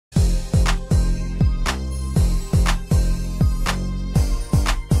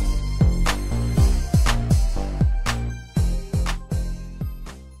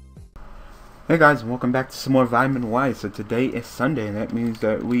Hey guys, welcome back to some more Vitamin Y. So today is Sunday, and that means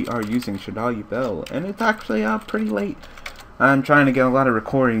that we are using Shadoll Yubel, and it's actually pretty late. I'm trying to get a lot of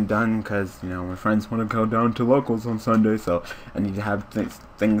recording done because, you know, my friends want to go down to locals on Sunday, so I need to have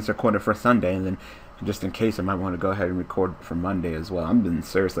things recorded for Sunday, and then just in case I might want to go ahead and record for Monday as well. I've been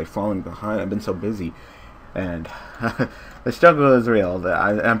seriously falling behind. I've been so busy, and the struggle is real.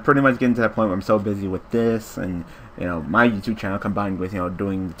 I'm pretty much getting to that point where I'm so busy with this and, you know, my YouTube channel combined with, you know,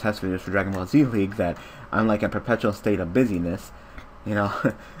 doing the test videos for Dragon Ball Z League, that I'm like in a perpetual state of busyness. You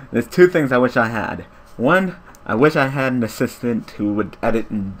know, there's two things I wish I had. One, I wish I had an assistant who would edit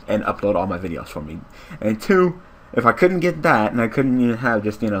and upload all my videos for me. And two, if I couldn't get that, and I couldn't even have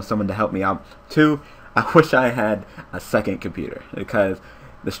just, you know, someone to help me out, two, I wish I had a second computer, because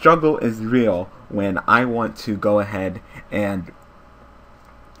the struggle is real when I want to go ahead and,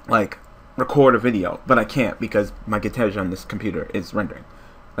 like, record a video, but I can't because my guitar on this computer is rendering.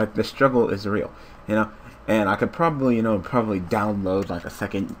 Like, the struggle is real, you know. And I could probably, you know, download like a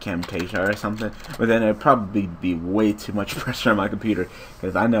second Camtasia or something, but then it'd probably be way too much pressure on my computer,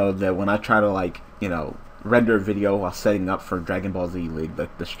 because I know that when I try to, like, you know, render a video while setting up for Dragon Ball Z League,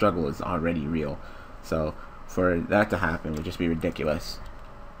 the struggle is already real. So for that to happen would just be ridiculous.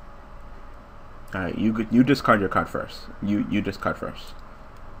 Alright, you discard your card first. You discard first.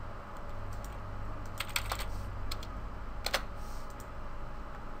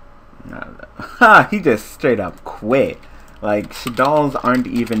 Ha! He just straight up quit. Like, Shadolls aren't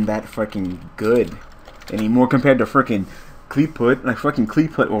even that freaking good anymore compared to freaking Kleeput. Like, freaking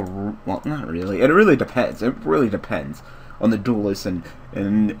Kleeput, or, well, not really. It really depends. It really depends on the duelist and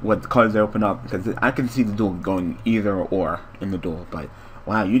what cards they open up. Because I can see the duel going either or in the duel. But,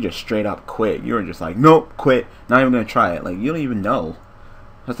 wow, you just straight up quit. You were just like, nope, quit. Not even gonna try it. Like, you don't even know.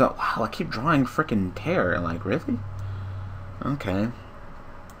 I thought, wow, I keep drawing freaking Terror. Like, really? Okay.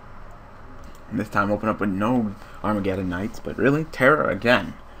 This time open up with no Armageddon Knights, but really? Terror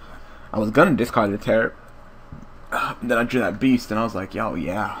again. I was gonna discard the Terror. Then I drew that Beast, and I was like, yo,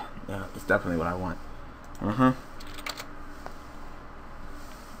 yeah, that's definitely what I want.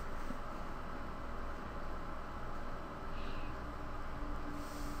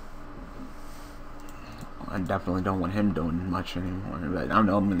 I definitely don't want him doing much anymore, but I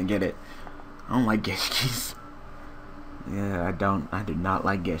know I'm gonna get it. I don't like Geshkis. Yeah, I do not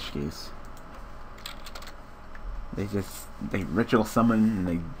like Geshkis. They ritual summon, and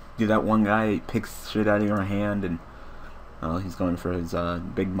they do that one guy, he picks shit out of your hand, and he's going for his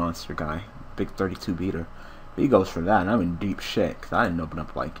big monster guy, big 32 beater. But he goes for that, and I'm in deep shit, because I didn't open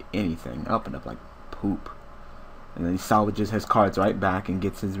up like anything. I opened up like poop. And then he salvages his cards right back and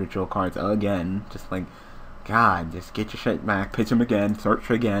gets his ritual cards again. Just like, God, just get your shit back, pitch him again, search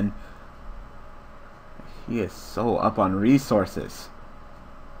again. He is so up on resources.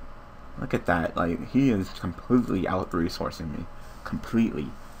 Look at that, like, he is completely out-resourcing me. Completely.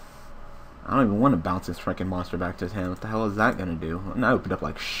 I don't even want to bounce this freaking monster back to his hand. What the hell is that gonna do? And I opened up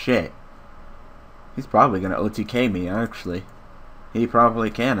like shit. He's probably gonna OTK me, actually. He probably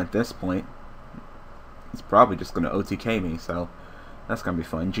can at this point. He's probably just gonna OTK me, so that's gonna be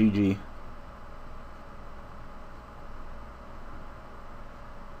fun. GG.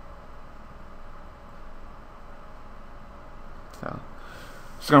 So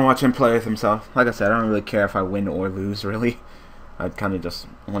just gonna watch him play with himself. Like I said, I don't really care if I win or lose, really. I kind of just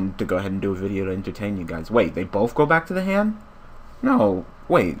wanted to go ahead and do a video to entertain you guys. Wait, they both go back to the hand? No,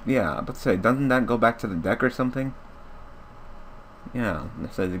 wait, yeah, but say, doesn't that go back to the deck or something? Yeah,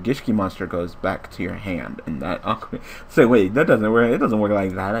 so the Gishki monster goes back to your hand, and that... Say, wait, that doesn't work. It doesn't work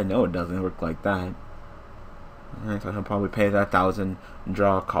like that. I know it doesn't work like that. Alright, so he'll probably pay that 1,000,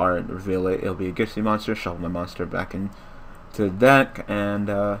 draw a card, reveal it. It'll be a Gishki monster, shuffle my monster back in to the deck, and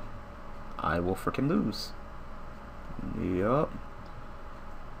I will freaking lose. Yup.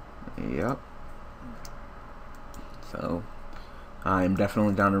 So I'm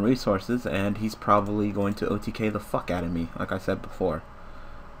definitely down in resources, and he's probably going to OTK the fuck out of me, like I said before.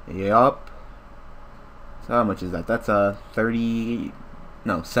 Yup. So how much is that? That's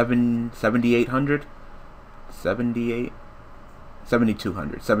 7,800.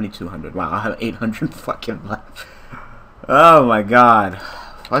 7,200. Wow, I have 800 fucking left. Oh my god.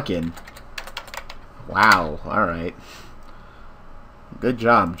 Fucking. Wow. Alright. Good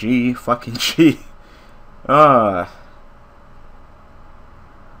job. G. Fucking G. And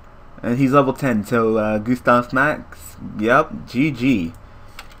he's level 10, so Gustav Max. Yep. GG.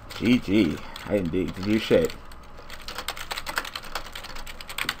 GG. I didn't do shit.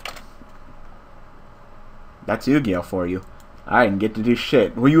 That's Yu-Gi-Oh for you. I didn't get to do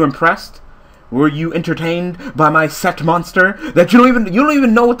shit. Were you impressed? Were you entertained by my set monster that you don't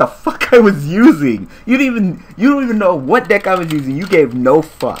even know what the fuck I was using? You don't even know what deck I was using. You gave no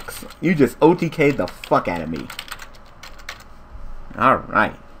fucks. You just OTK'd the fuck out of me.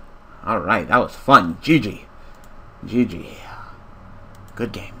 Alright. Alright, that was fun. GG. GG.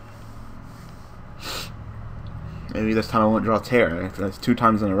 Good game. Maybe this time I won't draw Terror. That's 2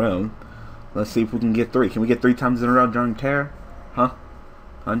 times in a row. Let's see if we can get 3. Can we get 3 times in a row drawing Terror? Huh?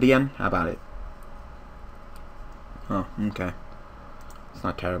 On DM? How about it? Oh, okay. It's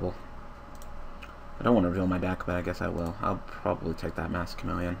not terrible. I don't want to reveal my deck, but I guess I will. I'll probably take that Masked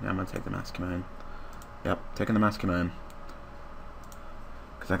Chameleon. Yeah, I'm going to take the Masked Chameleon. Yep, taking the Masked Chameleon.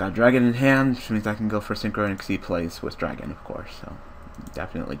 Because I got Dragon in hand, which means I can go for Synchro and Exceed plays with Dragon, of course. So,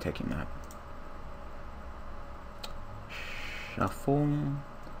 definitely taking that. Shuffle.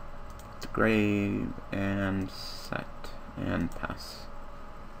 Grave and set and pass.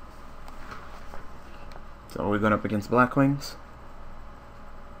 So we're going up against Blackwings.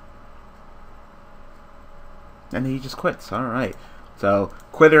 And he just quits. Alright. So,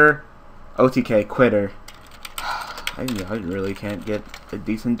 quitter, OTK, quitter. I really can't get a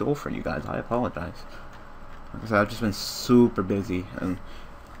decent duel for you guys. I apologize. Like I said, I've just been super busy, and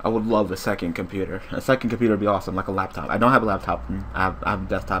I would love a second computer. A second computer would be awesome, like a laptop. I don't have a laptop. I have a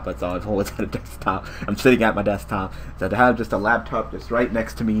desktop, that's all. I've always had a desktop. I'm sitting at my desktop. So to have just a laptop just right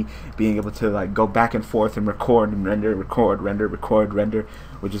next to me, being able to like go back and forth and record and render, record, render, record, render,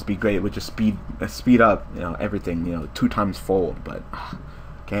 would just be great. It would just speed up, you know, everything, 2 times fold. But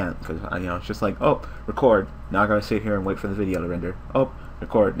can't, because it's just like, oh, record. Now I gotta sit here and wait for the video to render. Oh,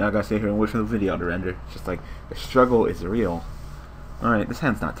 record. Now I gotta sit here and wait for the video to render. It's just like the struggle is real. Alright, this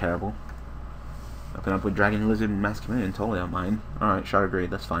hand's not terrible. Open up with Dragon, Lizard, and Masked Chameleon, totally on mine. Alright, Shard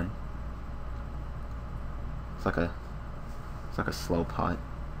Grade, that's fine. It's like a slow pot.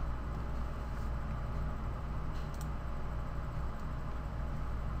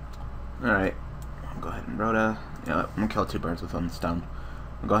 Alright. I'll go ahead and Rhoda. Yeah, I'm gonna kill 2 birds with one stone.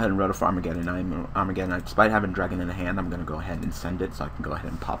 I'll go ahead and Rhoda for Armageddon. Despite having Dragon in the hand, I'm gonna go ahead and send it so I can go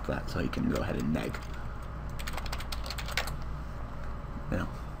ahead and pop that so he can go ahead and neg.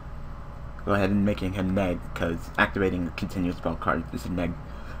 Go ahead and making him neg, because activating a continuous spell card is a neg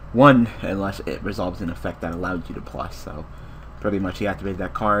 1 unless it resolves an effect that allows you to plus. So pretty much he activated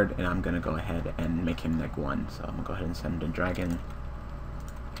that card, and I'm gonna go ahead and make him neg 1. So I'm gonna go ahead and send in Dragon.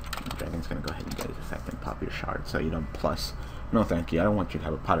 The Dragon's gonna go ahead and get his effect and pop your shard, so you don't plus. No thank you, I don't want you to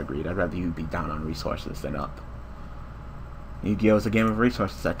have a pot of greed. I'd rather you be down on resources than up. Yu-Gi-Oh! Is a game of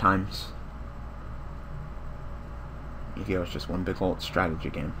resources at times. Yu-Gi-Oh! Is just one big old strategy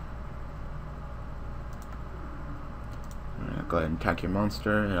game. Go ahead and attack your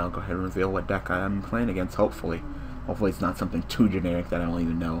monster, and I'll go ahead and reveal what deck I'm playing against, hopefully. Hopefully it's not something too generic that I don't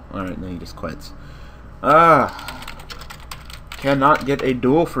even know. Alright, then he just quits. Cannot get a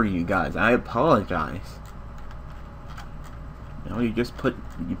duel for you guys. I apologize. You just put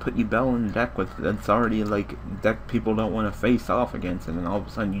Yubel in the deck with that's already like deck people don't want to face off against, and then all of a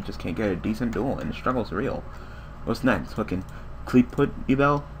sudden you just can't get a decent duel, and the struggle's real. What's next? Fucking Cleep put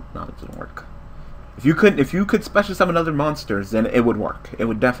Yubel? No, it doesn't work. If you could special summon other monsters, then it would work. It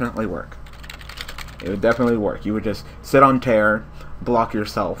would definitely work. It would definitely work. You would just sit on Terror, block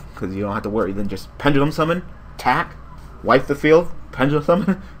yourself, because you don't have to worry. Then just Pendulum Summon, tack, wipe the field, Pendulum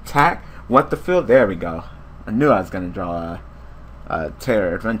Summon, tack, wipe the field. There we go. I knew I was going to draw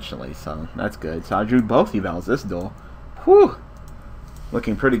Terror eventually, so that's good. So I drew both Yubels this duel. Whew!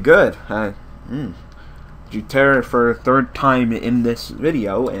 Looking pretty good. Drew Terror for a 3rd time in this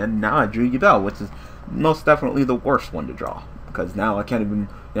video, and now I drew Yubel, which is most definitely the worst one to draw, because now I can't even,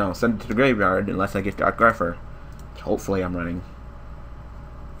 send it to the graveyard unless I get Dark Grepher, which hopefully I'm running.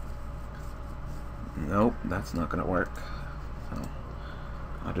 Nope, that's not gonna work. So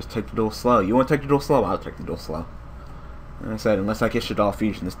I'll just take the duel slow. You want to take the duel slow? I'll take the duel slow. Like I said, unless I get Shadoll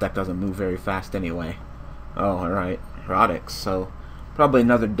Fusion, this deck doesn't move very fast anyway. Oh, alright. Rodix, so probably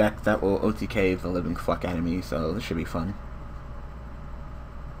another deck that will OTK the living fuck out of me, so this should be fun.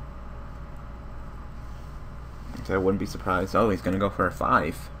 So I wouldn't be surprised. Oh, he's gonna go for a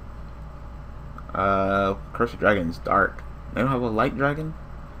 5. Curse of Dragon's dark. They don't have a light dragon?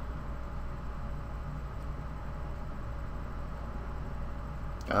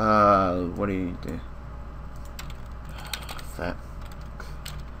 What do you do? That.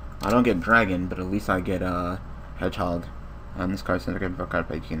 I don't get dragon, but at least I get hedgehog. This card's not a great card,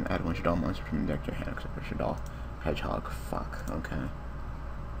 but you can add 1 Shadoll monster from the deck to your hand, except for Shadoll. Hedgehog. Fuck. Okay.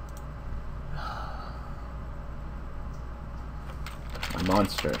 My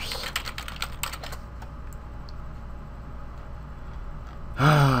monsters.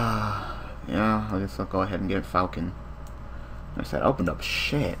 Yeah, I guess I'll go ahead and get Falcon. I said, opened up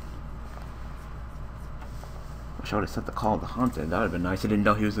shit. Wish I would have set the call of the Haunted. That would have been nice. I didn't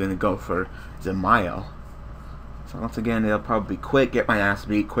know he was going to go for Zemayo. So once again, they'll probably quit, get my ass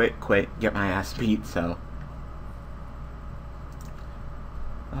beat, quit, get my ass beat, so.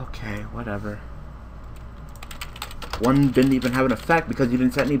 Okay, whatever. One didn't even have an effect because you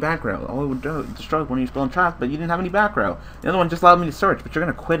didn't set any back row. All it would do destroy when you're spelling traps, but you didn't have any back row. The other one just allowed me to search, but you're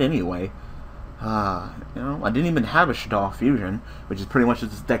gonna quit anyway. You know, I didn't even have a Shadoll Fusion, which is pretty much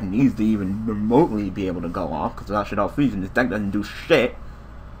what this deck needs to even remotely be able to go off, because without Shadoll Fusion, this deck doesn't do shit.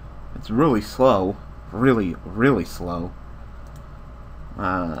 It's really slow. Really, really slow.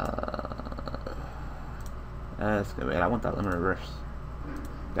 That's good. Wait, I want that limit reverse.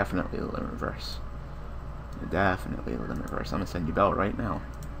 Definitely the limit reverse. Definitely the limit reverse. I'm gonna send Yubel right now.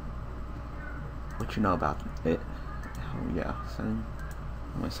 What you know about it? Oh yeah, I'm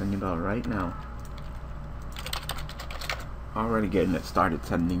gonna send Yubel right now. Already getting it started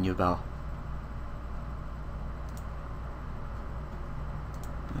sending Yubel.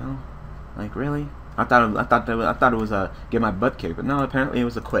 You know, like really? I thought it was a get my butt kicked, but no, apparently it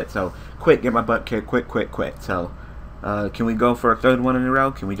was a quit. So quit, get my butt kicked, quit. So can we go for a third one in a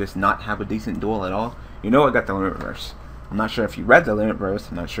row? Can we just not have a decent duel at all? You know I got the limit reverse. I'm not sure if you read the limit reverse.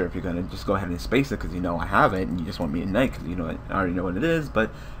 I'm not sure if you're gonna just go ahead and space it because you know I have it and you just want me to night because you know I already know what it is.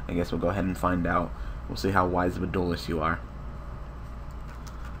 But I guess we'll go ahead and find out. We'll see how wise of a duelist you are.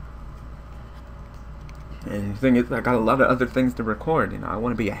 And the thing is, I got a lot of other things to record. You know, I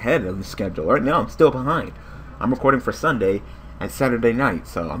want to be ahead of the schedule. Right now, I'm still behind. I'm recording for Sunday and Saturday night,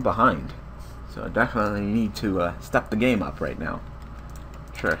 so I'm behind. So I definitely need to step the game up right now.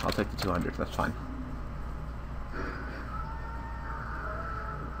 Sure, I'll take the 200. That's fine.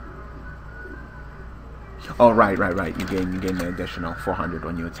 Oh, right. You gain an additional 400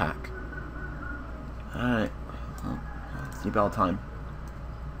 when you attack. Alright. Well, it's Yubel time.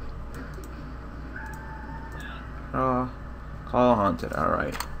 Call Haunted.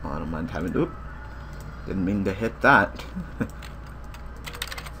 Alright. Well, I don't mind having... Oop. Didn't mean to hit that.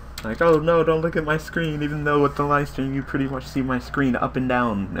 Like, oh no, don't look at my screen, even though with the live stream you pretty much see my screen up and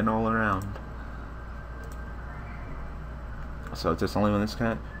down and all around. So it's just only when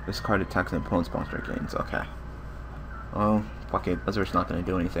this card attacks an opponent's monster gains. Okay. Well, fuck it. Buzzer's not going to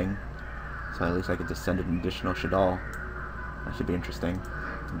do anything. So at least I could just send an additional Shadoll. That should be interesting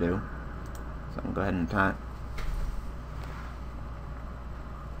to do. So I'm going to go ahead and attack.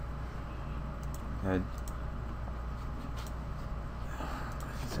 Head.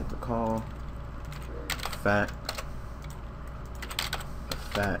 Set the call. Effect.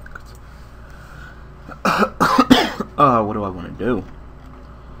 What do I want to do?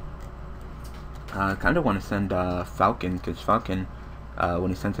 I kind of want to send Falcon, because Falcon, when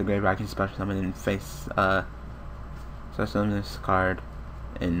he sends a graveyard, I can special summon and face, special summon this card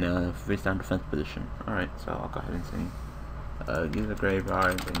in face down defense position. Alright, so I'll go ahead and send, use a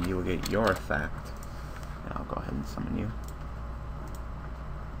graveyard, and you will get your effect. And I'll go ahead and summon you.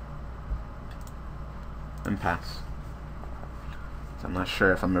 And pass. So I'm not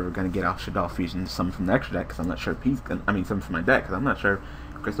sure if I'm ever going to get off Shadoll Fusion summon from the extra deck, because I'm not sure if he's going to, I mean summon from my deck, because I'm not sure if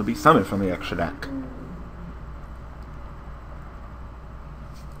Chris will be summoned from the extra deck.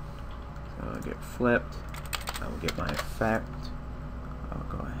 So I'll get flipped. I will get my effect. I'll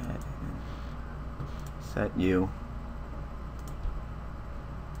go ahead and set you.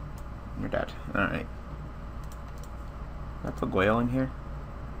 You're dead. Alright. Did I put Goyle in here?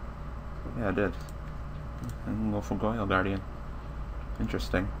 Yeah, I did. I'm gonna go for Goyle Guardian.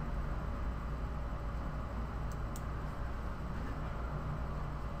 Interesting.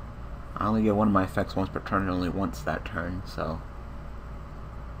 I only get one of my effects once per turn and only once that turn, so...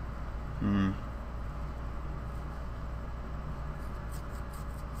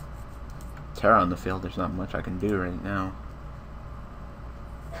 Terra on the field, there's not much I can do right now.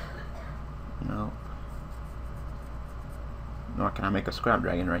 No. Nor can I make a Scrap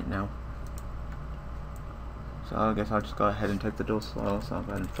Dragon right now. So I guess I'll just go ahead and take the duel slow, so I'll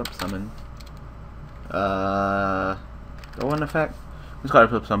go ahead and flip summon. Go in effect? This card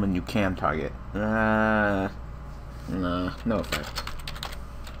flip summon you can target. Nah, no effect.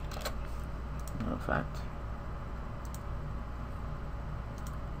 No effect.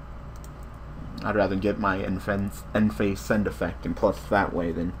 I'd rather get my end phase send effect and plus that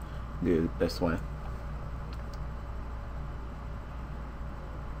way than do it this way.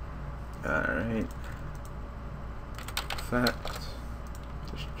 Alright. Effect.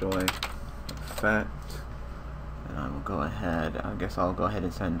 Destroy. Effect. And I will go ahead. I guess I'll go ahead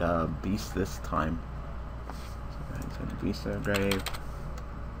and send Beast this time. So go ahead and send Beast to the grave.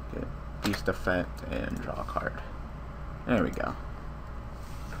 Get beast effect, and draw a card. There we go.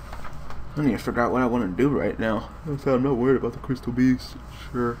 I need to figure out what I want to do right now. I'm not worried about the crystal beast.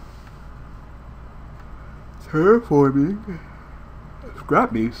 Sure. Terraforming.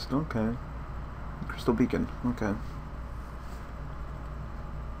 Scrap beast. Okay. Crystal beacon. Okay.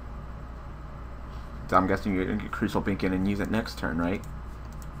 So I'm guessing you're gonna get crystal beacon and use it next turn, right?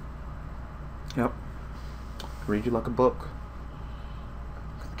 Yep. Read you like a book.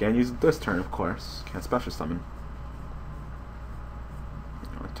 Can't use it this turn, of course. Can't special summon.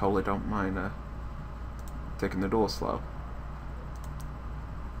 I totally don't mind taking the duel slow.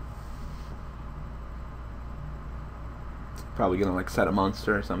 Probably gonna like set a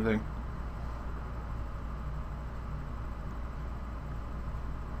monster or something.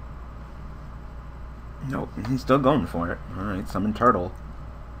 Nope, he's still going for it. Alright, summon turtle.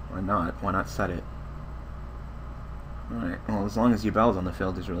 Why not? Why not set it? Alright, well, as long as Yubel's on the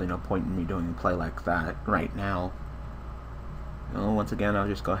field, there's really no point in me doing a play like that right now. Well, once again, I'll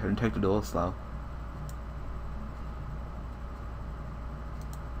just go ahead and take the duel slow.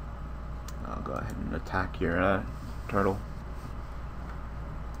 I'll go ahead and attack your turtle.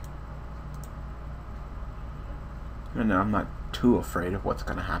 And I'm not too afraid of what's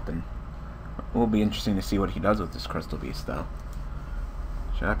going to happen. It will be interesting to see what he does with this crystal beast, though.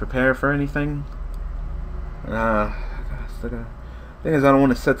 Should I prepare for anything? The thing is, I don't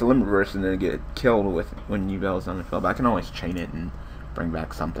want to set the limit reverse and then get killed with when Yubel's on the field. But I can always chain it and bring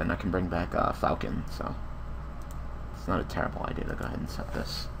back something. I can bring back Falcon, so it's not a terrible idea to go ahead and set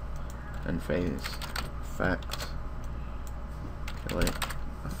this. End phase, effect, kill it,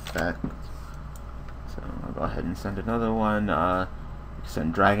 effect. So I'll go ahead and send another one.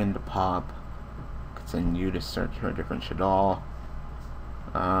 Send Dragon to pop. Could send you to search for a different Shadoll.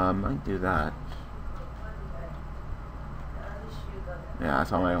 Might do that. Yeah,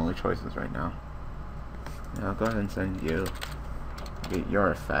 that's all my only choices right now. Yeah, I'll go ahead and send you. Get your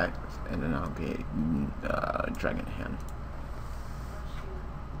effect, and then I'll get Dragon Hand.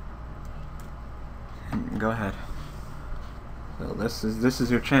 Go ahead. So this is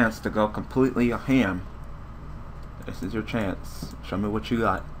your chance to go completely ham. This is your chance. Show me what you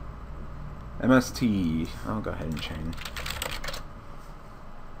got. MST. I'll go ahead and chain.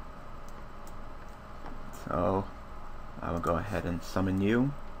 So I will go ahead and summon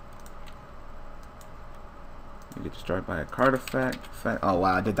you. You get destroyed by a card effect. Oh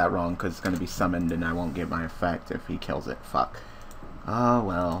wow, I did that wrong because it's going to be summoned and I won't get my effect if he kills it. Fuck. Oh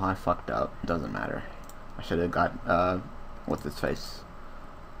well, I fucked up. Doesn't matter. I should have got what's his face.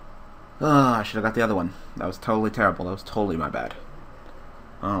 Oh, I should have got the other one. That was totally terrible. That was totally my bad.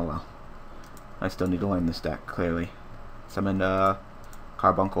 Oh well. I still need to learn this deck, clearly. Summon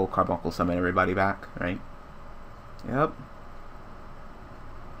Carbuncle. Carbuncle summon everybody back, right? Yep.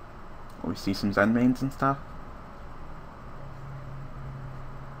 We see some Zen mains and stuff.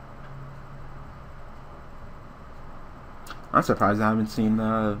 I'm surprised I haven't seen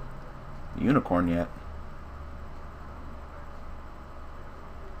the Unicorn yet.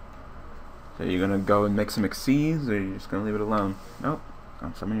 So you're gonna go and make some Xyz, or you're just gonna leave it alone? Nope.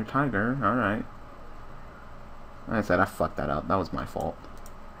 I'll summon your tiger. Alright. Like I said, I fucked that up. That was my fault.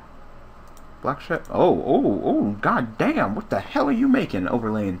 Black ship. Oh, god damn. What the hell are you making?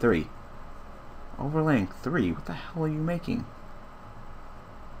 Overlaying 3. Overlaying 3? What the hell are you making?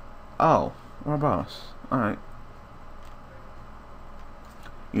 Oh, or boss. Alright.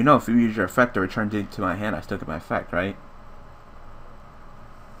 You know, if you use your effect to return it to my hand, I still get my effect, right?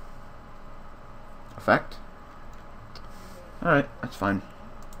 Effect? Alright, that's fine.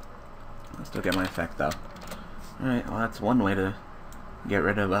 I still get my effect, though. Alright, well, that's one way to get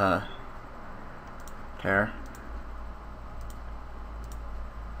rid of, Terror.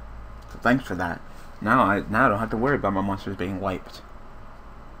 So thanks for that. Now I don't have to worry about my monsters being wiped.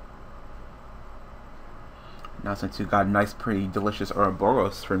 Now since you got a nice, pretty delicious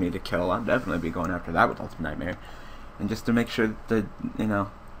Ouroboros for me to kill, I'll definitely be going after that with Ultimate Nightmare. And just to make sure that, you know,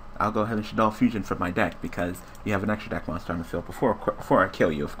 I'll go ahead and Shadoll Fusion for my deck, because you have an extra deck monster on the field before I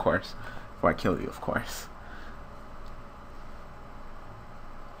kill you, of course. So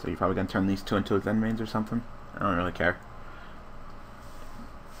you're probably going to turn these two into Zen mains or something? I don't really care.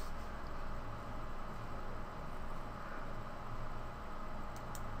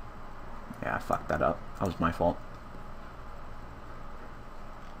 Yeah, I fucked that up. That was my fault.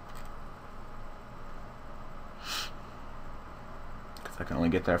 Because I can only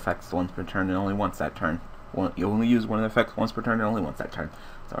get their effects once per turn and only once that turn. You only use one of the effects once per turn and only once that turn.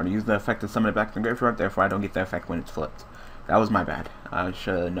 So I already used the effect to summon it back to the graveyard, therefore I don't get the effect when it's flipped. That was my bad. I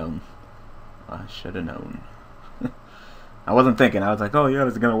should have known. I wasn't thinking. I was like, oh yeah,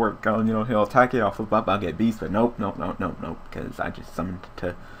 this is gonna work. You know, he'll attack it, I'll flip up, I'll get beast, but nope, because I just summoned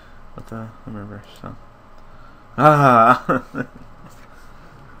to what the reverse. So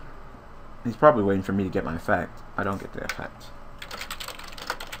he's probably waiting for me to get my effect. I don't get the effect.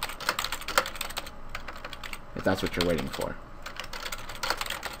 If that's what you're waiting for.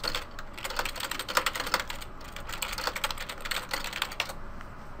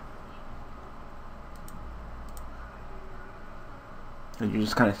 And you're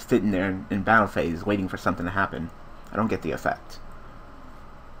just kind of sitting there in battle phase waiting for something to happen. I don't get the effect.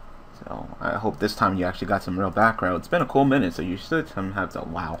 So I hope this time you actually got some real back row. It's been a cool minute, so you should have to.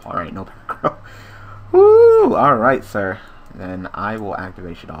 Wow, alright, no back row. Woo! Alright, sir. Then I will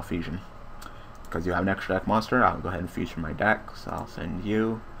activate Shadoll Fusion. Because you have an extra deck monster, I'll go ahead and feature my deck. So I'll send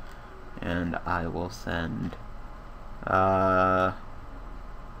you. And I will send. I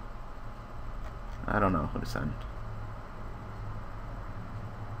don't know who to send.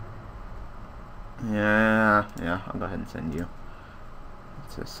 Yeah, I'll go ahead and send you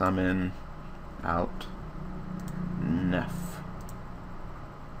to summon out Neff.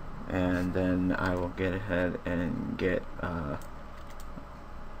 And then I will get ahead and get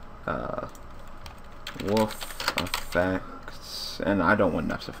Wolf effects. And I don't want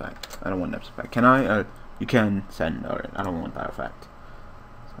Neff's effect. I don't want Neff's effect. Can I? You can send. Alright, I don't want that effect.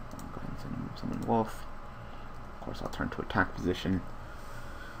 So I'll go ahead and summon Wolf. Of course, I'll turn to attack position.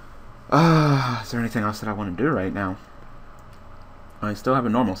 Is there anything else that I want to do right now? I still have a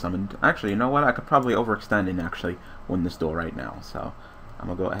normal summoned. Actually, you know what? I could probably overextend and actually win this duel right now. So I'm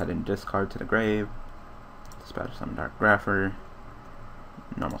going to go ahead and discard to the grave. Special summon Dark Grapher.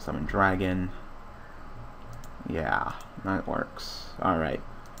 Normal summon Dragon. Yeah, that works. Alright.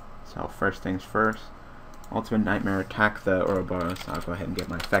 So first things first. Ultimate Nightmare, attack the Ouroboros. I'll go ahead and get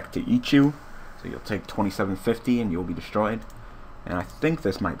my effect to eat you. So you'll take 2750 and you'll be destroyed. And I think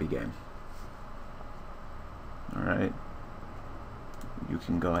this might be game. Alright. You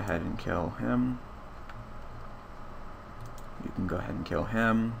can go ahead and kill him. You can go ahead and kill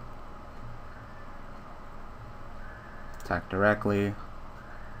him. Attack directly.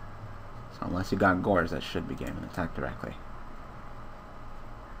 So unless you got Gores, that should be game and attack directly.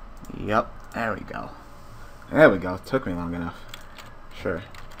 Yep, there we go. There we go. It took me long enough. Sure.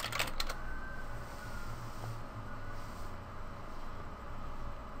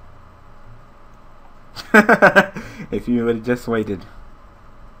 If you would have just waited.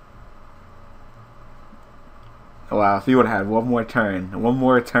 Wow, if you would have had one more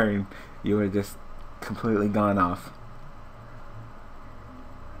turn, you would have just completely gone off.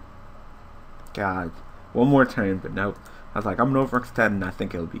 God. One more turn, but nope. I was like, I'm gonna overextend and I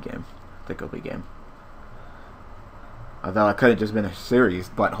think it'll be game. Although I could have just been a serious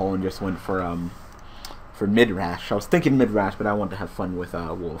butthole and just went for mid-rash. I was thinking mid-rash, but I wanted to have fun with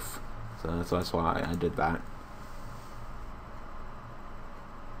Wolf. So that's why I did that.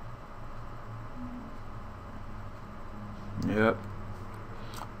 Yep.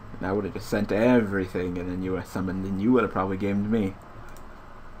 And I would have just sent everything, and then you would have summoned, and you would have probably gamed me.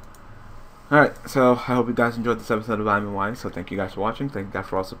 Alright, so I hope you guys enjoyed this episode of I'm Y. So thank you guys for watching. Thank you guys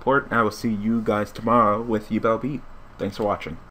for all support. And I will see you guys tomorrow with Yubel. Thanks for watching.